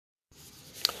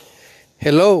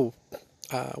Hello,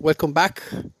 welcome back.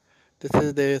 This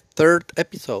is the third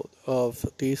episode of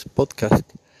this podcast,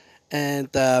 and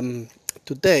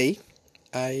today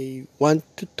I want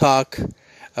to talk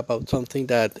about something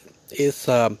that is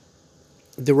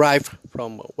derived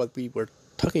from what we were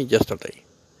talking yesterday.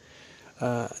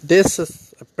 This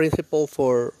is a principle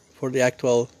for the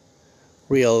actual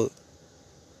real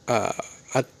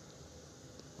at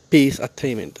peace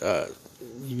attainment.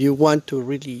 You want to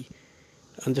really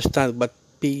understand what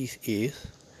peace is.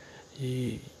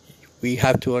 y- we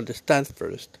have to understand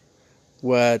first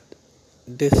what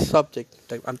this subject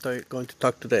that going to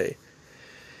talk today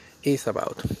is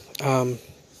about. Um,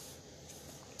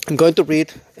 I'm going to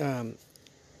read the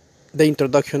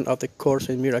introduction of the Course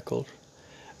in Miracles.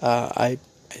 I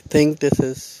think this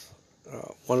is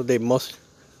one of the most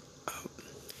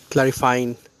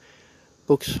clarifying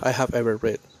books I have ever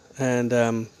read, and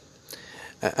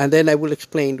then I will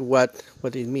explain what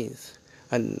it means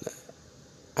and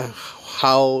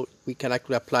how we can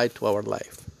actually apply it to our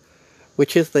life,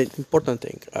 which is the important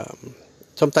thing.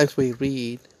 Sometimes we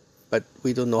read, but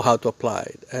we don't know how to apply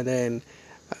it, and then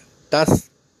that's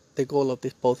the goal of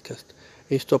this podcast: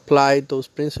 is to apply those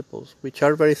principles, which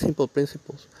are very simple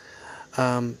principles,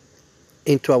 um,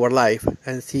 into our life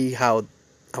and see how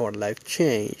our life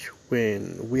change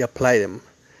when we apply them.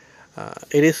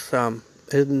 It is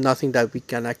nothing that we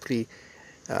can actually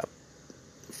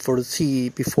foresee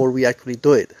before we actually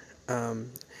do it.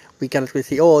 Um, we can actually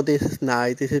see, oh, this is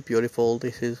nice, this is beautiful,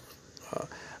 this is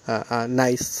a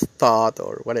nice thought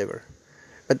or whatever.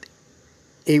 But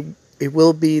it it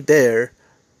will be there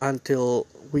until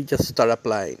we just start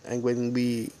applying. And when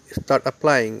we start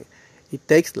applying, it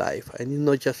takes life, and it's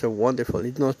not just a wonderful,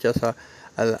 it's not just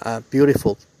a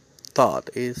beautiful thought.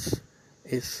 It's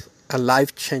a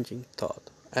life changing thought,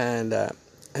 and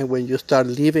when you start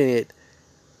living it,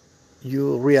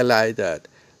 you realize that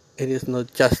it is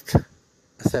not just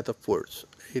a set of words.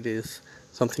 It is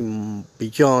something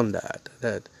beyond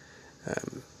that.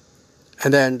 Um,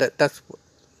 and then that's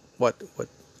what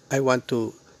I want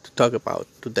to talk about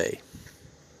today.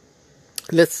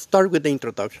 Let's start with the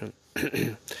introduction.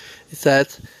 It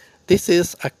says, "This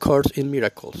is a course in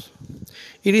miracles.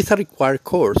 It is a required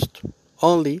course.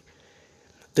 Only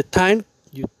the time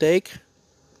you take,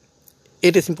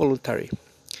 it is involuntary.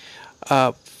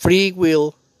 Free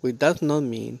will, which does not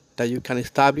mean that you can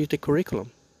establish the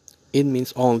curriculum. It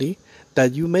means only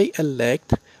that you may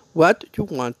elect what you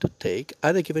want to take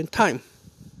at a given time.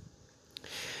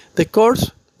 The course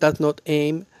does not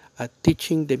aim at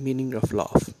teaching the meaning of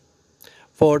love,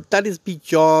 for that is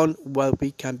beyond what we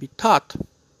can be taught.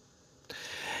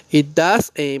 It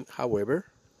does aim, however,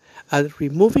 at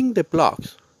removing the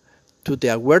blocks to the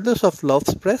awareness of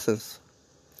love's presence,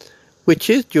 which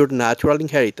is your natural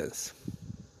inheritance.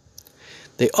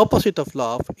 The opposite of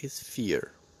love is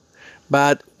fear,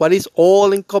 but what is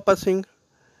all encompassing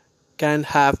can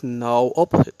have no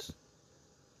opposites.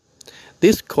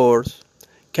 This course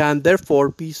can therefore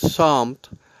be summed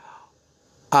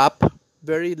up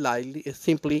very lightly and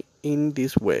simply in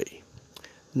this way: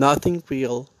 nothing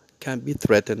real can be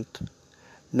threatened,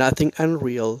 nothing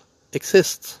unreal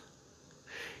exists.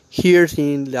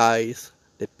 Herein lies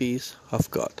the peace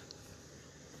of God."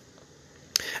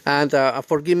 And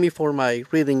forgive me for my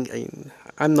reading.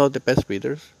 I'm not the best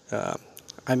reader.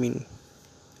 I mean,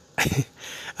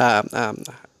 um, um,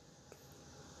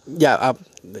 yeah,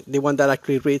 the one that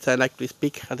actually reads and actually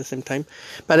speak at the same time.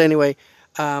 But anyway,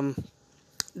 um,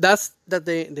 that's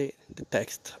the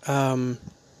text.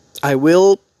 I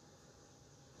will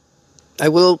I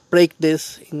will break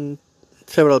this in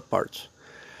several parts.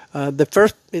 The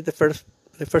first is the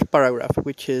first paragraph,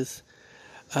 which is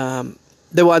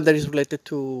the one that is related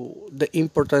to the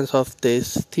importance of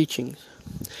these teachings.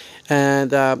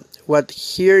 And what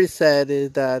here is said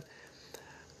is that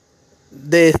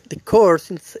the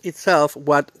course itself,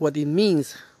 what it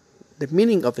means, the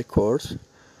meaning of the course,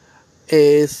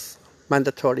 is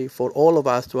mandatory for all of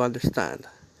us to understand.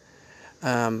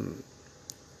 Um,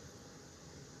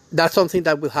 that's something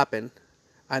that will happen,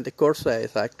 and the course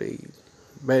is actually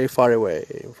very far away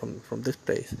from this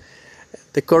place.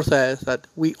 The course says that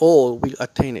we all will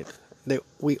attain it, that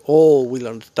we all will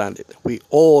understand it, we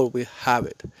all will have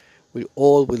it, we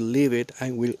all will live it,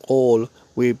 and we all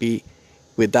will be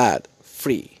with that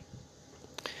free.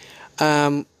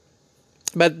 Um,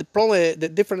 but the problem, the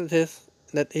difference is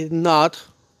that it's not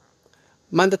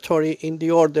mandatory in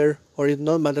the order, or it's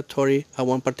not mandatory at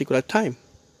one particular time.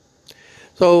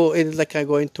 So it is like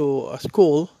going to a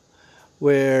school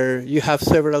where you have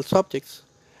several subjects,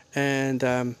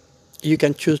 and you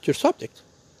can choose your subject.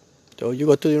 So you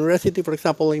go to the university, for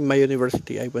example, in my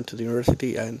university, I went to the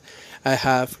university and I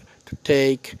have to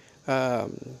take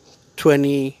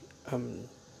 20, um,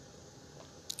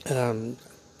 um,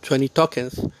 20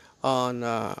 tokens on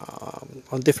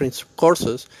different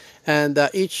courses, and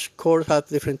each course has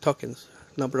different tokens,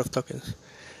 number of tokens,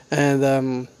 and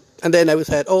and then I would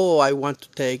say, oh, I want to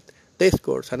take this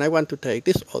course, and I want to take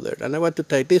this other, and I want to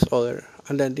take this other,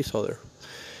 and then this other.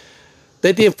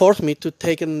 They didn't force me to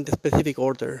take in the specific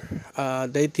order.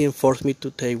 They didn't force me to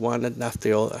take one and after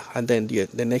the other, and then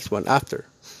the next one after.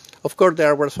 Of course,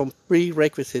 there were some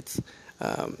prerequisites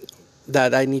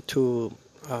that I need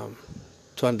um,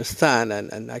 to understand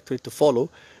and actually to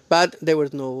follow, but there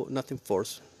was nothing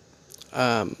forced.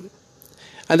 Um,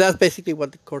 and that's basically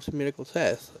what the Course in Miracles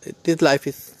says. This life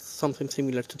is something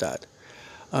similar to that.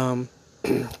 Um,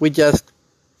 we just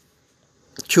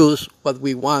choose what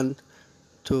we want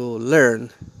to learn,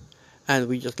 and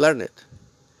we just learn it.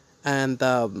 And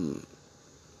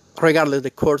regardless,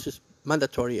 the course is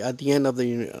mandatory at the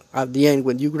end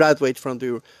when you graduate from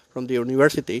the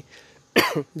university.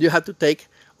 You have to take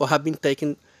or have been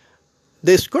taking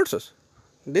these courses.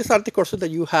 These are the courses that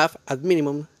you have at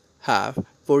minimum have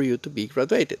for you to be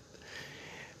graduated.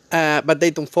 But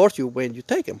they don't force you when you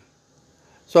take them.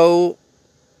 So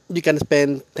you can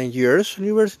spend 10 years in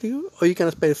university, or you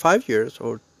can spend 5 years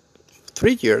or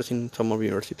 3 years in some of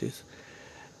universities.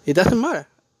 It doesn't matter.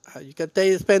 You can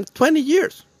spend 20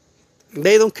 years.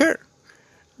 They don't care.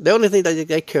 The only thing that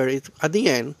they care is at the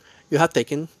end you have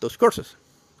taken those courses,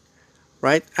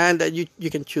 right? And you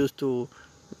can choose to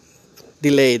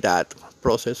delay that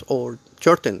process or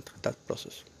shorten that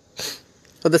process.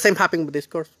 So the same happened with this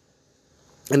course,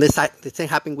 and the same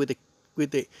happened with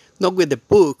the not with the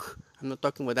book. I'm not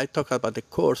talking when I talk about the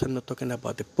course. I'm not talking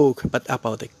about the book, but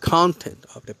about the content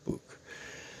of the book.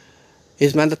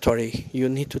 It's mandatory. You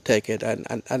need to take it, and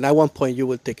at one point you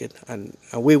will take it, and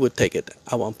we will take it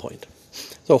at one point.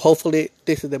 So hopefully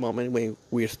this is the moment when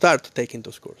we start taking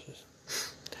those courses.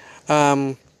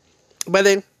 But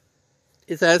then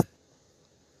it says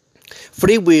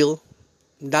free will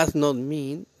does not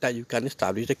mean that you can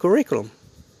establish the curriculum.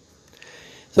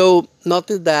 So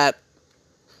notice that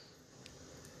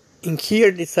in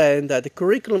here it's saying that the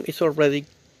curriculum is already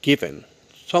given.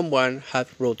 Someone has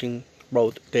wrote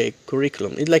the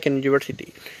curriculum. It's like a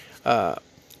university.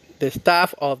 The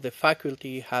staff of the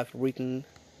faculty have written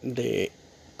the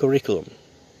curriculum.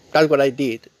 That's what I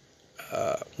did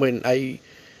when I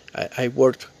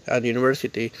worked at the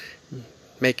university,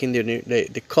 making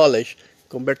the college,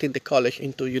 converting the college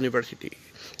into university.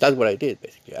 That's what I did,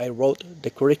 basically. I wrote the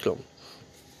curriculum.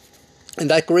 And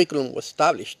that curriculum was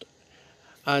established.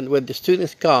 And when the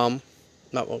students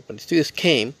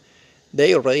came,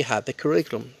 they already had the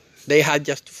curriculum. They had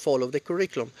just to follow the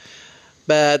curriculum.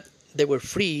 But they were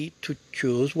free to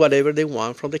choose whatever they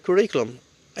want from the curriculum,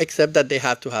 except that they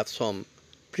had to have some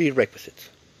prerequisites.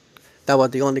 That was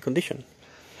the only condition.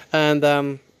 And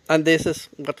this is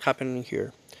what's happening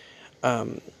here.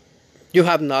 You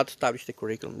have not established the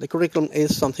curriculum. The curriculum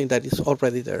is something that is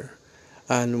already there.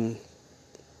 And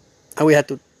we had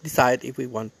to decide if we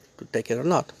want to take it or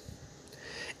not.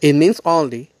 It means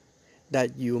only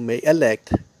that you may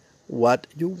elect what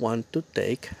you want to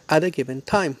take at a given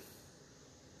time.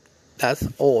 That's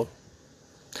all.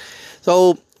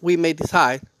 So we may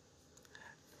decide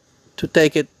to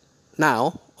take it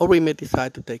now, or we may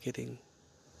decide to take it in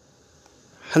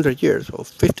 100 years, or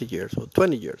 50 years, or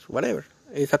 20 years, whatever.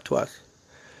 It's up to us.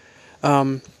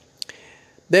 Then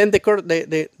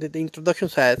the introduction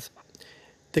says,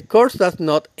 the course does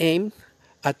not aim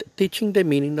at teaching the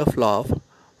meaning of love,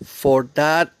 for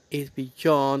that is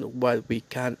beyond what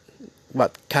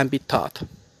can be taught.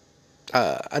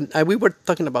 And we were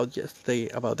talking about yesterday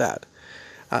about that.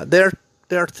 There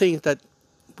are things that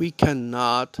we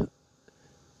cannot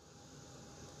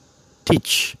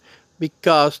teach,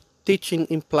 because teaching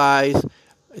implies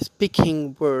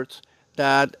speaking words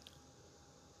that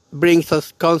brings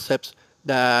us concepts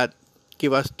that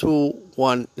give us to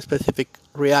one specific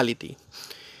reality.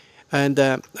 And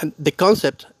the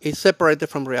concept is separated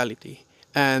from reality,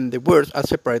 and the words are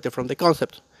separated from the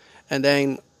concept. And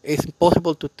then it's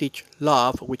impossible to teach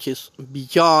love, which is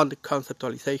beyond the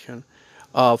conceptualization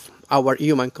of our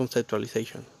human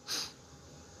conceptualization.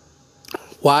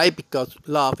 Why? Because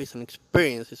love is an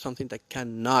experience. It's something that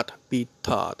cannot be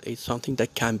taught. It's something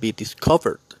that can be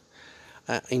discovered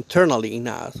internally in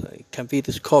us. It can be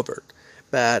discovered,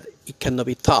 but it cannot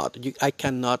be taught. I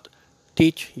cannot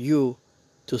teach you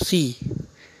to see.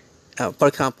 For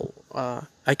example,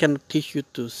 I cannot teach you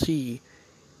to see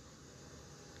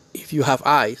if you have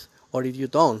eyes or if you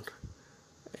don't.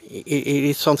 it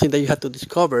is something that you have to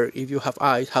discover if you have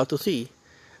eyes how to see.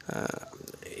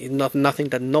 It's not nothing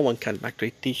that no one can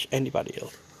actually teach anybody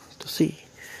else to see,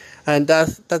 and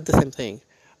that's the same thing.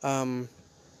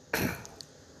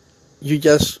 You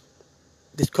just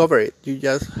discover it. You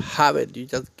just have it. You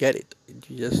just get it.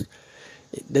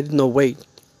 There is no way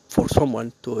for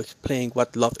someone to explain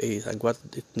what love is and what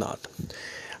it's not.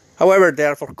 However, there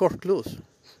are of course clues,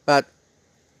 but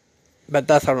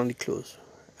that's our only clues,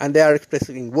 and they are expressed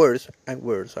in words, and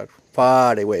words are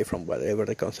far away from whatever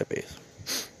the concept is.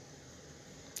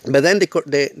 But then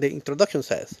the introduction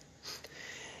says,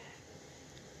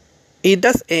 it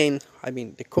does aim,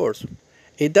 the course,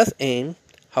 it does aim,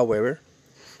 however,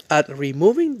 at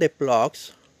removing the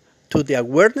blocks to the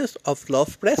awareness of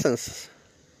love's presence,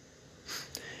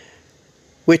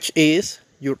 which is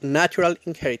your natural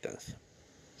inheritance.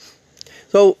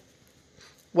 So,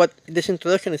 what this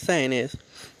introduction is saying is,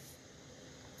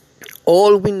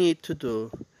 all we need to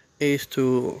do is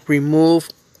to remove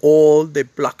all the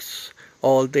blocks,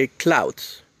 all the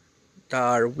clouds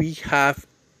that we have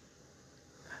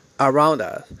around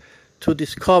us to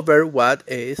discover what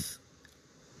is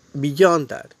beyond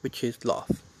that, which is love.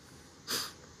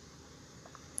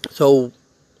 So,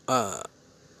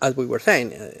 as we were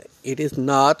saying, it is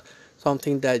not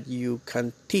something that you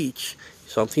can teach,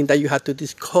 something that you have to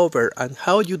discover. And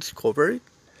how you discover it?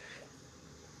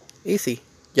 Easy,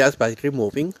 just by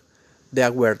removing the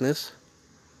awareness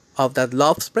of that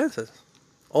love's presence.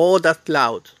 All that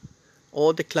cloud,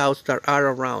 all the clouds that are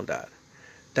around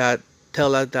that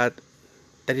tell us that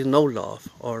there is no love,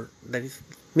 or there is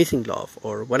missing love,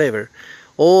 or whatever.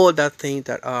 All that things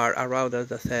that are around us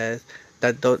that says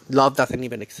that love doesn't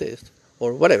even exist,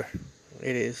 or whatever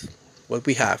it is what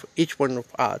we have. Each one of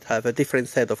us have a different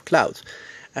set of clouds,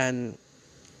 and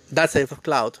that set of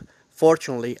clouds,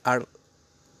 fortunately, are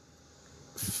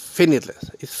finitless.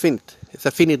 It's finite. It's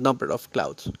a finite number of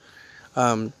clouds.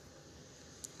 And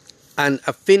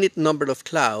a finite number of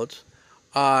clouds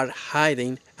are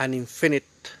hiding an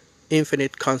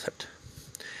infinite concept.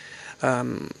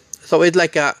 So it's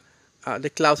like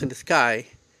the clouds in the sky,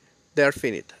 they're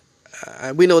finite.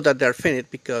 We know that they're finite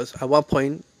because at one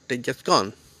point they're just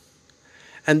gone.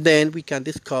 And then we can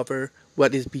discover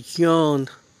what is beyond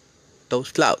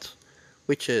those clouds,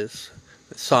 which is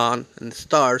the sun and the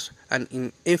stars and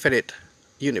an infinite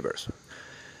universe.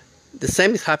 The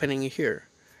same is happening here.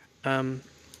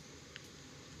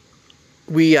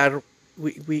 We have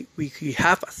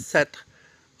a set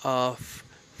of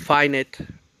finite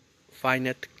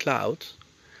clouds,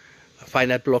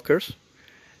 finite blockers,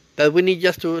 that we need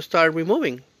just to start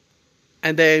removing,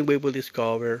 and then we will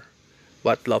discover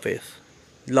what love is,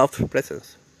 love's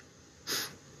presence.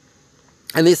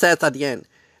 And it says at the end,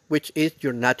 which is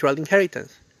your natural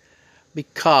inheritance,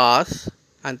 because,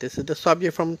 and this is the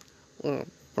subject from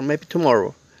maybe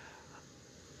tomorrow,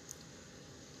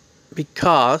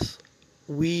 because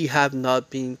we have not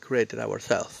been created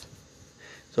ourselves.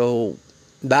 So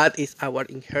that is our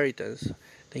inheritance.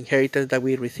 The inheritance that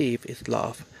we receive is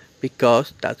love,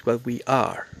 because that's what we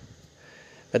are.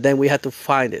 But then we have to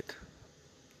find it.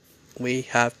 We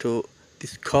have to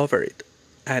discover it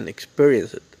and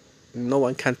experience it. No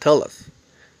one can tell us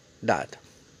that.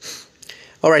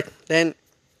 Alright, then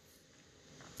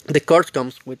the course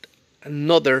comes with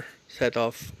another set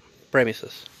of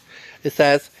premises. It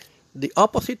says, the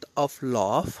opposite of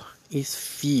love is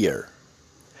fear.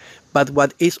 But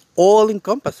what is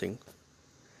all-encompassing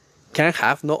can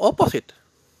have no opposite.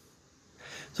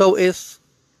 So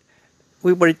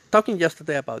we were talking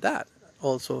yesterday about that.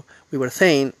 Also, we were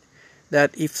saying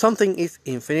that if something is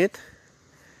infinite,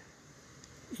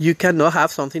 you cannot have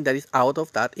something that is out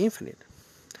of that infinite.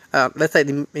 Let's say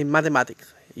in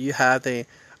mathematics, you have the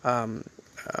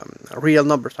real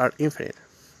numbers are infinite.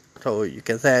 So you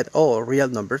can say, real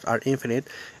numbers are infinite.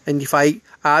 And if I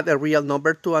add a real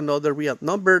number to another real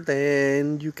number,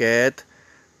 then you get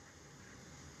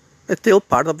still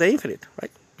part of the infinite, right?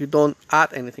 You don't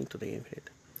add anything to the infinite.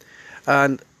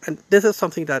 And this is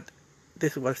something that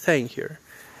this is what I'm saying here.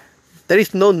 There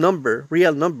is no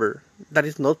real number, that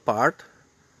is not part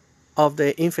of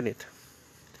the infinite.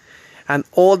 And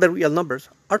all the real numbers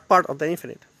are part of the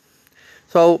infinite.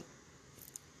 So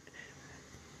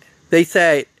he's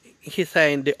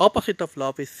saying the opposite of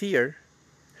love is fear,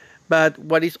 but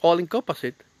what is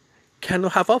all-encompassing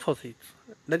cannot have opposites.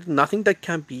 There is nothing that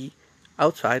can be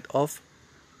outside of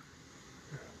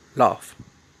love,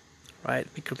 right?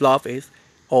 Because love is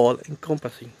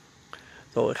all-encompassing.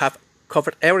 So it has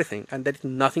covered everything, and there is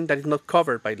nothing that is not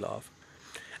covered by love.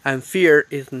 And fear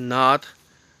is not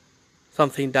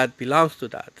something that belongs to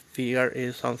that. Fear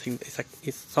is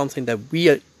something that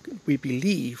we we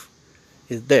believe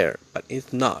is there, but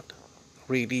it's not.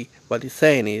 Really, what it's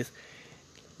saying is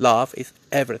love is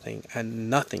everything and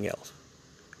nothing else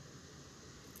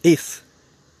is.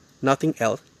 Nothing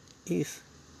else is.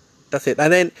 That's it.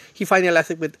 And then he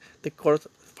finalizes with the course,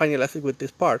 finalizes with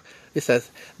this part. He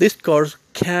says, this course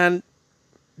can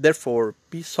therefore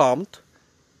be summed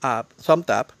up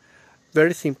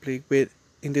very simply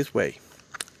in this way.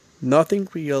 Nothing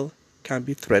real can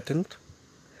be threatened.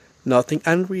 Nothing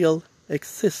unreal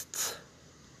exists.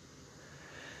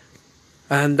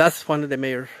 And that's one of the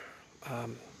major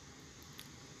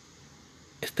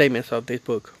statements of this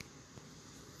book.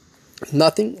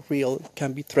 Nothing real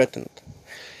can be threatened.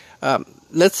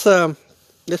 Let's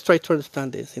try to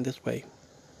understand this in this way.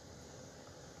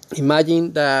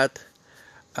 Imagine that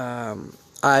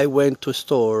I went to a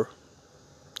store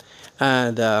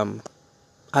and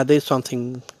I did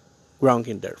something wrong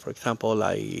in there. For example,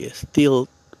 I steal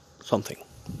something.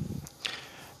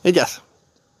 It's just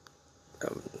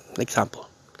an example.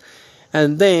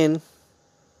 And then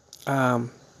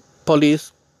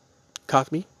police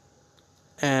caught me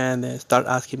and start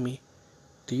asking me,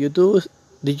 did you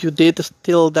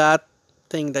steal that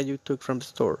thing that you took from the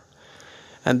store?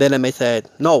 And then I may say,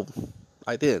 no,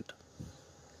 I didn't.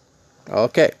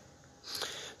 Okay.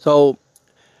 So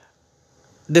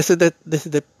this is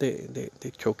the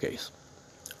showcase.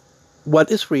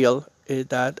 What is real is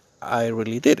that I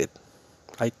really did it.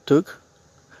 I took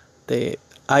the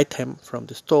item from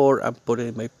the store and put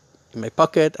it in my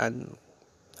pocket and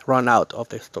run out of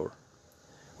the store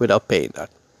without paying that,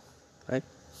 right?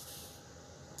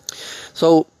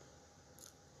 So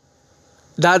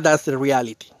that's the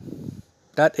reality.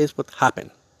 That is what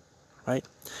happened, right?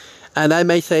 And I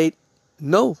may say,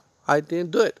 no, I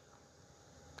didn't do it.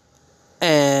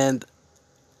 And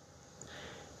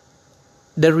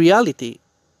the reality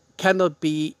cannot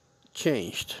be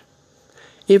changed,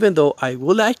 even though I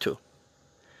would like to.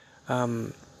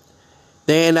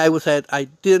 Then I would say, I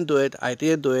didn't do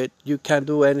it. You can't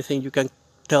do anything. You can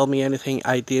tell me anything.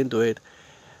 I didn't do it.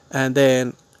 And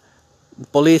then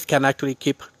police can actually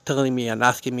keep telling me and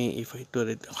asking me if I did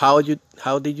it. How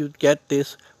did you get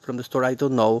this from the store? I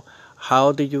don't know.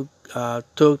 How did you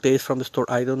took this from the store?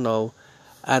 I don't know.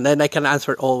 And then I can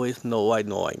answer always, no, I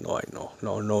know.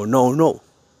 No.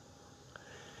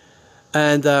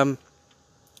 And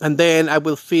then I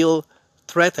will feel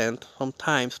threatened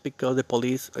sometimes because the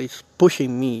police is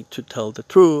pushing me to tell the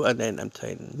truth, and then I'm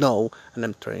saying no, and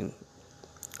I'm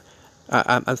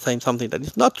saying something that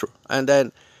is not true. And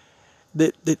then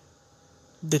the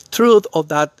truth of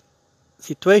that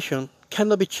situation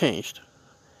cannot be changed.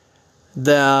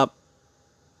 My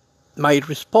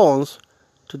response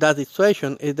to that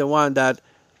situation is the one that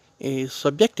is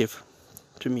subjective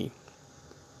to me.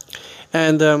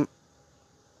 And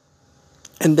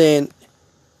then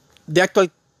the actual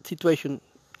situation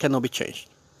cannot be changed.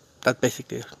 That's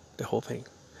basically the whole thing.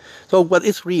 So what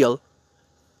is real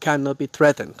cannot be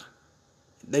threatened.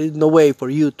 There is no way for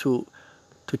you to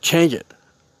change it.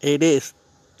 It is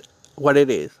what it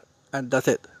is, and that's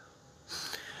it.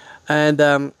 And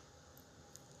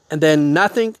then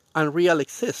nothing unreal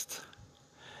exists.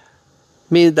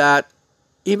 Means that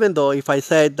even though if I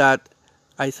say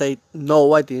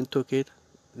no, I didn't took it,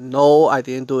 no, I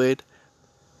didn't do it,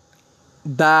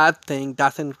 that thing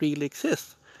doesn't really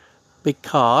exist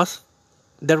because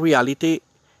the reality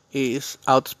is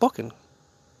outspoken.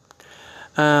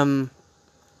 So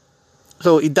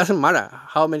it doesn't matter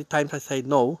how many times I say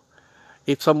no.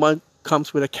 If someone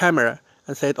comes with a camera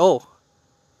and said, oh,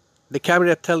 the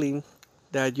camera telling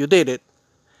that you did it,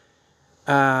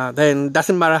 then it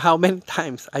doesn't matter how many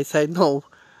times I say no,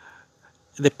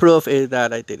 the proof is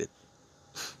that I did it.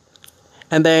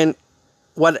 And then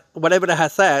whatever I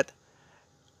have said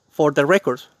for the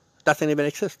records doesn't even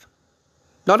exist.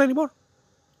 Not anymore.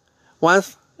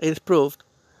 Once it is proved,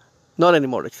 not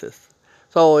anymore exists.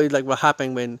 So it's like what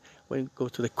happened when we go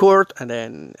to the court, and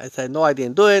then I said no, I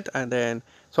didn't do it, and then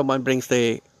someone brings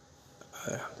the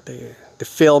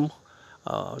film,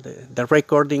 the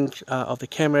recording of the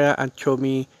camera and show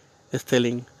me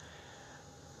stealing.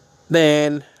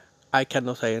 Then I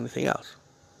cannot say anything else,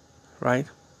 right?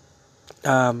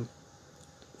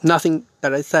 Nothing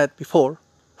that I said before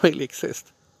really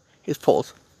exists. It's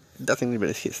false. It doesn't even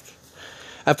exist.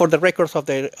 And for the records of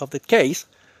the case,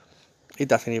 it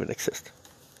doesn't even exist.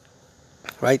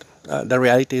 Right? The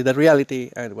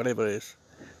reality, and whatever it is,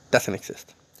 doesn't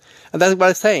exist. And that's what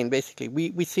I'm saying. Basically,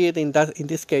 we see it in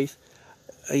this case,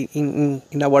 in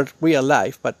our real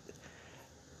life. But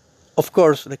of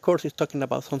course, the course is talking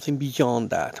about something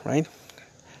beyond that, right?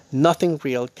 Nothing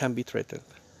real can be threatened,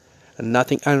 and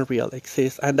nothing unreal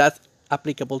exists, and that's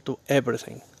applicable to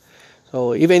everything.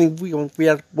 So even if we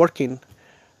are working,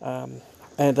 and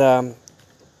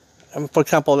for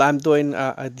example, I'm doing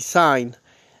a design,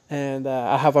 and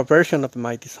I have a version of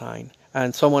my design,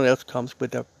 and someone else comes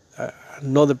with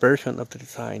another version of the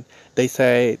design. They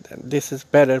say this is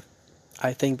better,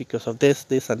 I think, because of this,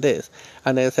 this, and this,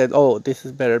 and they said, oh, this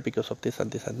is better because of this and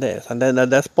this and this. And then at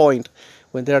that point,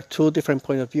 when there are two different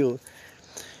points of view,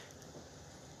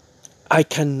 I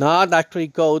cannot actually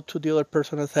go to the other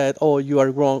person and say, oh, you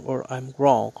are wrong or I'm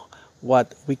wrong.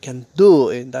 What we can do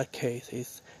in that case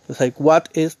is, it's like, what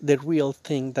is the real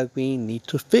thing that we need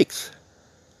to fix?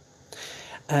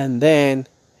 And then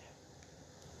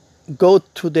go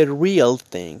to the real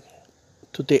thing,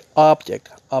 to the object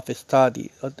of a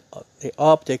study, the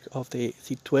object of the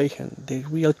situation, the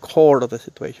real core of the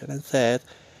situation, and said,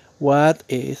 what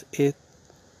is it?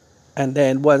 And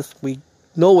then once we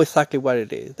know exactly what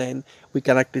it is, then we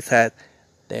can actually say,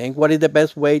 then what is the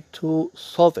best way to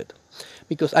solve it?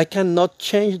 Because I cannot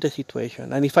change the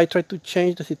situation. And if I try to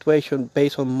change the situation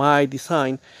based on my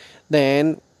design,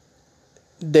 then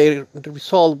the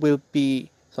result will be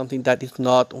something that is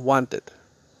not wanted.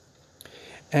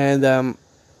 And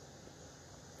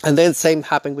then same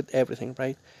happen with everything,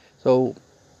 right? So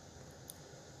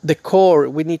the core,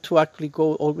 we need to actually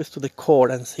go always to the core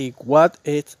and see what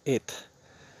is it.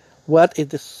 What is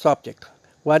the subject?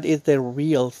 What is the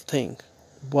real thing?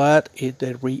 What is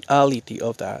the reality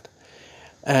of that?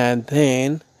 And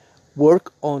then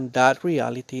work on that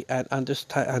reality and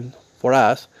understand, and for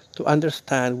us to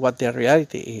understand what the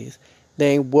reality is,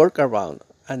 then work around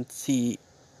and see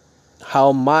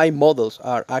how my models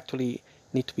are actually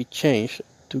need to be changed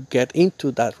to get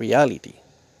into that reality.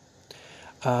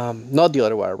 Not the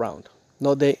other way around.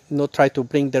 Not try to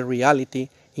bring the reality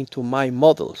into my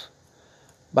models,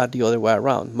 but the other way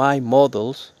around. My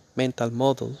models, mental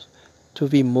models, to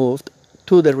be moved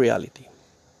to the reality.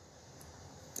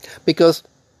 Because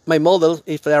my models,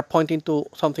 if they are pointing to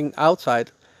something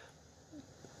outside,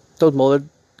 those models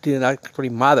didn't actually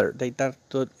matter. They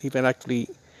don't even actually,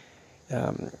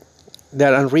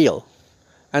 they're unreal.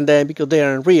 And then because they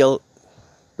are unreal,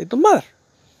 they don't matter.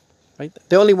 Right?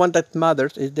 The only one that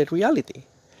matters is the reality.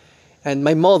 And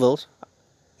my models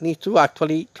need to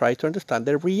actually try to understand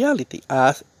the reality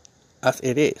as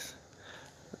it is,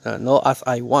 not as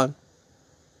I want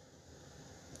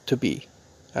to be,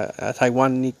 as I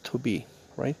want it to be,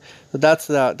 right? So that's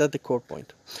the core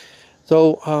point.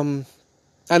 So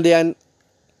and then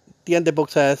the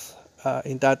book says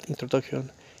in that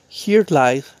introduction, here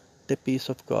lies the peace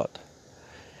of God,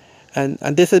 and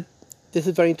this is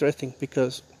very interesting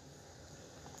because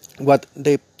what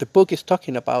the book is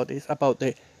talking about is about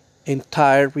the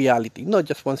entire reality, not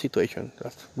just one situation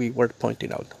that we were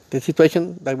pointing out. The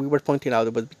situation that we were pointing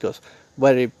out was because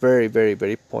very, very, very,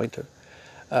 very pointed,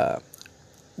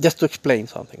 just to explain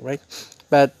something, right?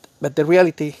 But the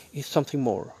reality is something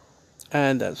more,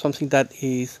 and something that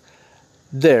is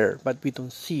there, but we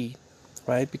don't see,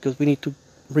 right? Because we need to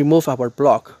remove our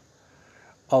block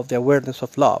of the awareness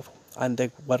of love,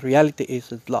 and what reality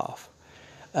is love,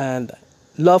 and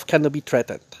love cannot be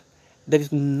threatened. There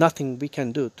is nothing we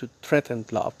can do to threaten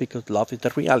love because love is the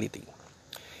reality.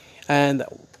 And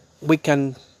we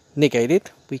can negate it,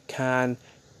 we can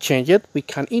change it, we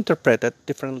can interpret it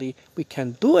differently, we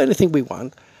can do anything we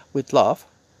want with love,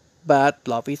 but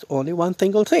love is only one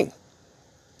single thing.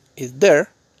 It's there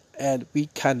and we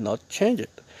cannot change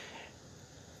it.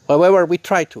 However, we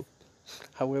try to.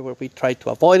 However, we try to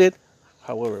avoid it.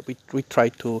 However, we try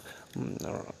to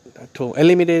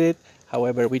eliminate it.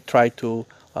 However, we try to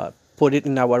put it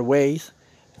in our ways,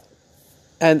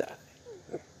 and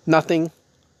nothing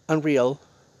unreal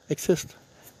exists.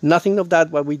 Nothing of that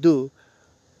what we do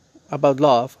about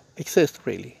love exists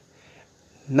really.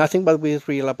 Nothing but what is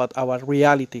real about our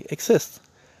reality exists.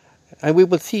 And we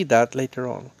will see that later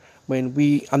on when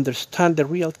we understand the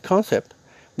real concept,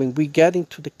 when we get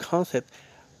into the concept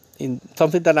in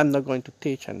something that I'm not going to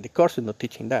teach, and the course is not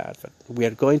teaching that, but we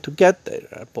are going to get there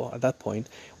at that point.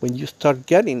 When you start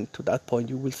getting to that point,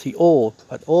 you will see,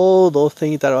 but all those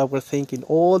things that I was thinking,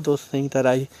 all those things that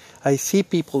I see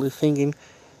people is thinking,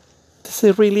 this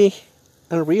is really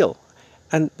unreal.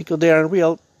 And because they are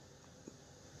unreal,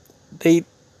 they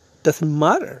doesn't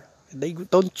matter. They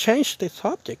don't change the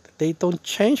subject. They don't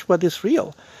change what is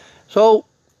real. So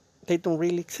they don't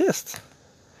really exist.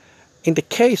 In the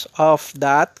case of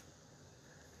that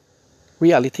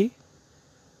reality,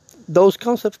 those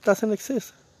concepts doesn't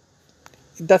exist.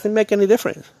 It doesn't make any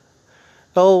difference.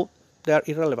 So they are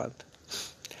irrelevant.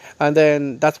 And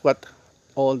then that's what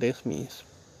all this means.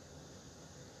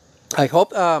 I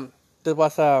hope that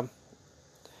was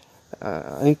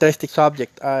an interesting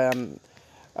subject.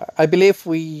 I believe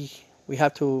we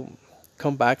have to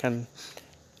come back and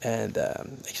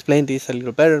explain this a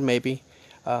little better, maybe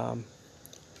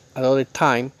another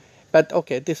time. But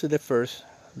okay, this is the first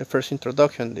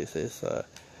introduction. This is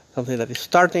something that is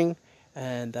starting,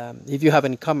 and if you have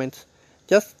any comments,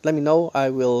 just let me know. I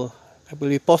will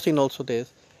be posting also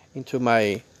this into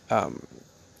my um,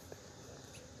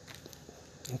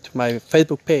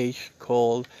 Facebook page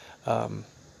called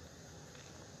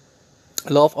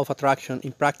Law of Attraction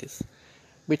in Practice,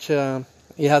 which it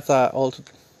has also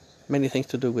many things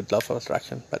to do with love of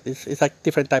attraction, but it's a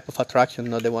different type of attraction,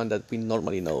 not the one that we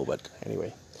normally know. But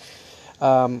anyway,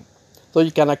 so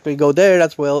you can actually go there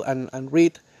as well and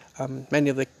read many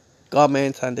of the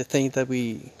comments and the things that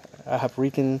we have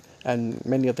written, and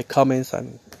many of the comments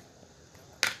and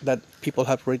that people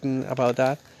have written about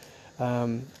that.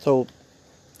 So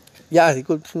yeah,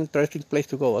 it's an interesting place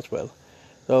to go as well.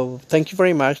 So thank you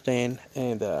very much, Dan,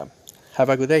 and have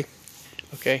a good day.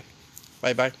 Okay,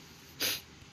 bye bye.